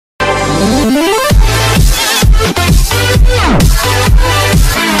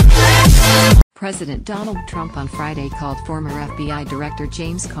President Donald Trump on Friday called former FBI Director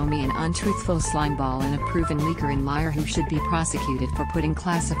James Comey an untruthful slimeball and a proven leaker and liar who should be prosecuted for putting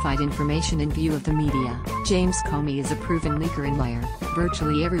classified information in view of the media. James Comey is a proven leaker and liar.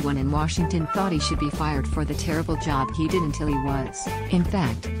 Virtually everyone in Washington thought he should be fired for the terrible job he did until he was, in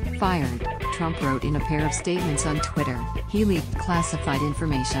fact, fired. Trump wrote in a pair of statements on Twitter, he leaked classified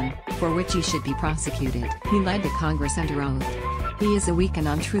information, for which he should be prosecuted. He lied to Congress under oath. He is a weak and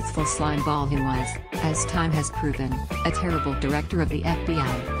untruthful slimeball who was, as time has proven, a terrible director of the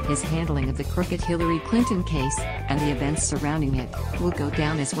FBI. His handling of the crooked Hillary Clinton case, and the events surrounding it, will go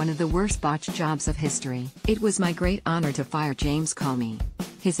down as one of the worst botched jobs of history. It was my great honor to fire James Comey.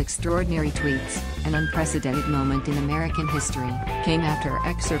 His extraordinary tweets, an unprecedented moment in American history, came after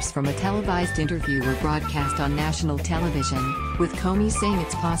excerpts from a televised interview were broadcast on national television, with Comey saying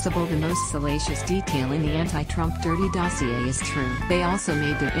it's possible the most salacious detail in the anti-Trump dirty dossier is true. They also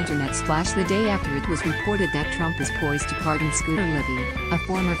made their internet splash the day after it was reported that Trump is poised to pardon Scooter Libby, a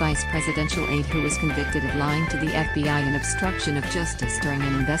former vice presidential aide who was convicted of lying to the FBI and obstruction of justice during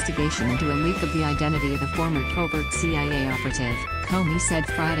an investigation into a leak of the identity of a former covert CIA operative. Comey said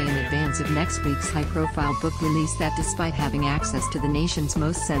Friday in advance of next week's high-profile book release that despite having access to the nation's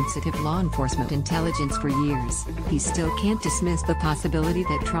most sensitive law enforcement intelligence for years, he still can't dismiss the possibility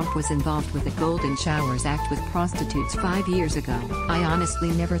that Trump was involved with the Golden Showers Act with prostitutes 5 years ago. I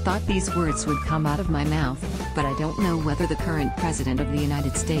honestly never thought these words would come out of my mouth, but I don't know whether the current president of the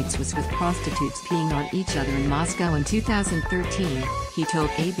United States was with prostitutes peeing on each other in Moscow in 2013, he told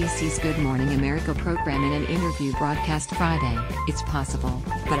ABC's Good Morning America program in an interview broadcast Friday. It's possible,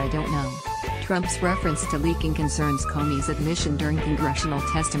 but I don't know. Trump's reference to leaking concerns Comey's admission during congressional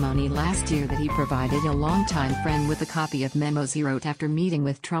testimony last year that he provided a longtime friend with a copy of memos he wrote after meeting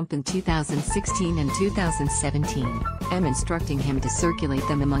with Trump in 2016 and 2017, and instructing him to circulate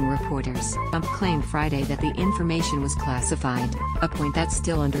them among reporters. Trump claimed Friday that the information was classified, a point that's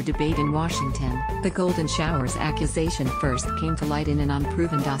still under debate in Washington. The Golden Showers accusation first came to light in an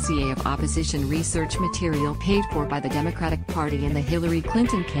unproven dossier of opposition research material paid for by the Democratic Party and the Hillary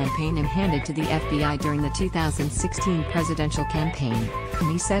Clinton campaign and handed to the FBI during the 2016 presidential campaign.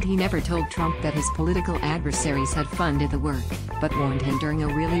 Comey said he never told Trump that his political adversaries had funded the work, but warned him during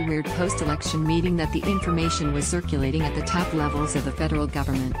a really weird post-election meeting that the information was circulating at the top levels of the federal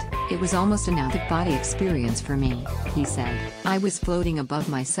government. It was almost an out-of-body experience for me, he said. I was floating above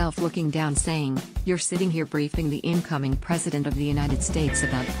myself looking down saying, you're sitting here briefing the incoming president of the United States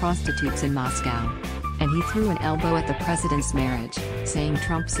about prostitutes in Moscow. And he threw an elbow at the president's marriage, saying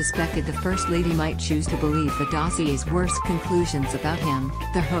Trump suspected the First Lady might choose to believe the dossier's worst conclusions about him,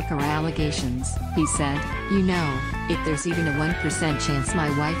 the hook or allegations. He said, you know, if there's even a 1% chance my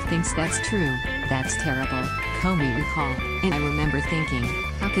wife thinks that's true, that's terrible, Comey recalled. And I remember thinking,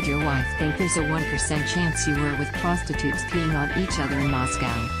 how could your wife think there's a 1% chance you were with prostitutes peeing on each other in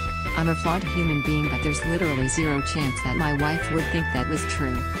Moscow? I'm a flawed human being, but there's literally zero chance that my wife would think that was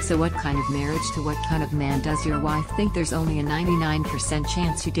true. So what kind of marriage to what kind of man does your wife think there's only a 99%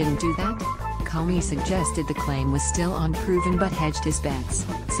 chance you didn't do that? Comey suggested the claim was still unproven but hedged his bets,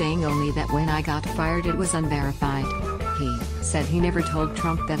 saying only that when I got fired it was unverified. He said he never told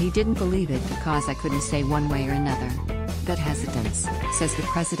Trump that he didn't believe it because I couldn't say one way or another. That hesitance, says the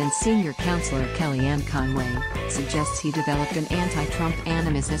president's senior counselor Kellyanne Conway, suggests he developed an anti-Trump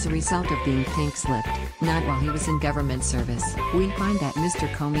animus as a result of being pink-slipped, not while he was in government service. We find that Mr.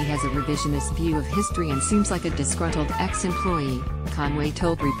 Comey has a revisionist view of history and seems like a disgruntled ex-employee, Conway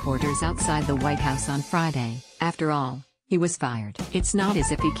told reporters outside the White House on Friday. After all, he was fired. It's not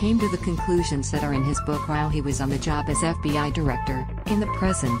as if he came to the conclusions that are in his book while he was on the job as FBI director, in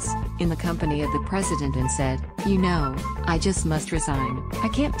the company of the president and said, you know, I just must resign. I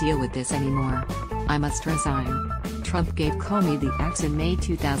can't deal with this anymore. I must resign. Trump gave Comey the axe in May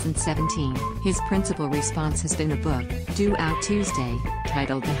 2017. His principal response has been a book, due out Tuesday,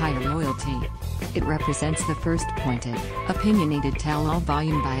 titled The Higher Loyalty. It represents the first pointed, opinionated tell-all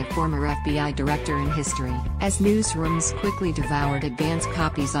volume by a former FBI director in history. As newsrooms quickly devoured advance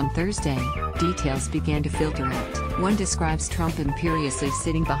copies on Thursday, details began to filter out. One describes Trump imperiously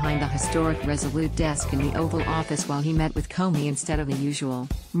sitting behind the historic Resolute desk in the Oval Office while he met with Comey instead of the usual,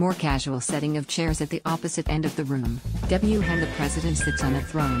 more casual setting of chairs at the opposite end of the room. And the president sits on a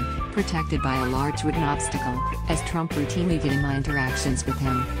throne, protected by a large wooden obstacle, as Trump routinely did in my interactions with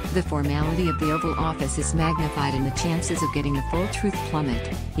him. The formality of the Oval Office is magnified and the chances of getting the full truth plummet,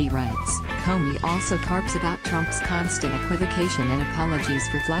 he writes. Comey also carps about Trump's constant equivocation and apologies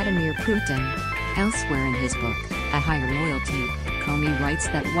for Vladimir Putin. Elsewhere in his book, A Higher Loyalty, Comey writes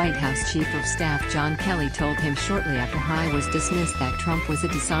that White House Chief of Staff John Kelly told him shortly after he was dismissed that Trump was a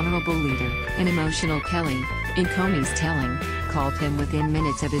dishonorable leader. An emotional Kelly, in Comey's telling, called him within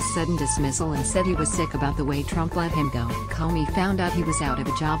minutes of his sudden dismissal and said he was sick about the way Trump let him go. Comey found out he was out of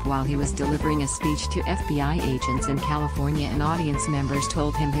a job while he was delivering a speech to FBI agents in California, and audience members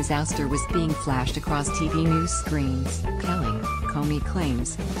told him his ouster was being flashed across TV news screens. Kelly, Comey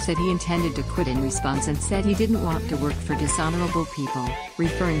claims, said he intended to quit in response and said he didn't want to work for dishonorable people,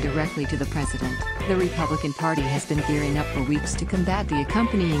 referring directly to the president. The Republican Party has been gearing up for weeks to combat the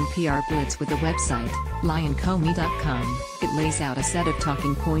accompanying PR blitz with a website, lioncomey.com. It lays out a set of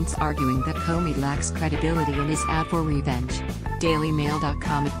talking points arguing that Comey lacks credibility in his ad for revenge.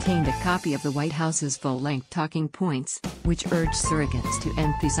 DailyMail.com obtained a copy of the White House's full-length talking points, which urged surrogates to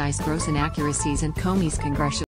emphasize gross inaccuracies in Comey's congressional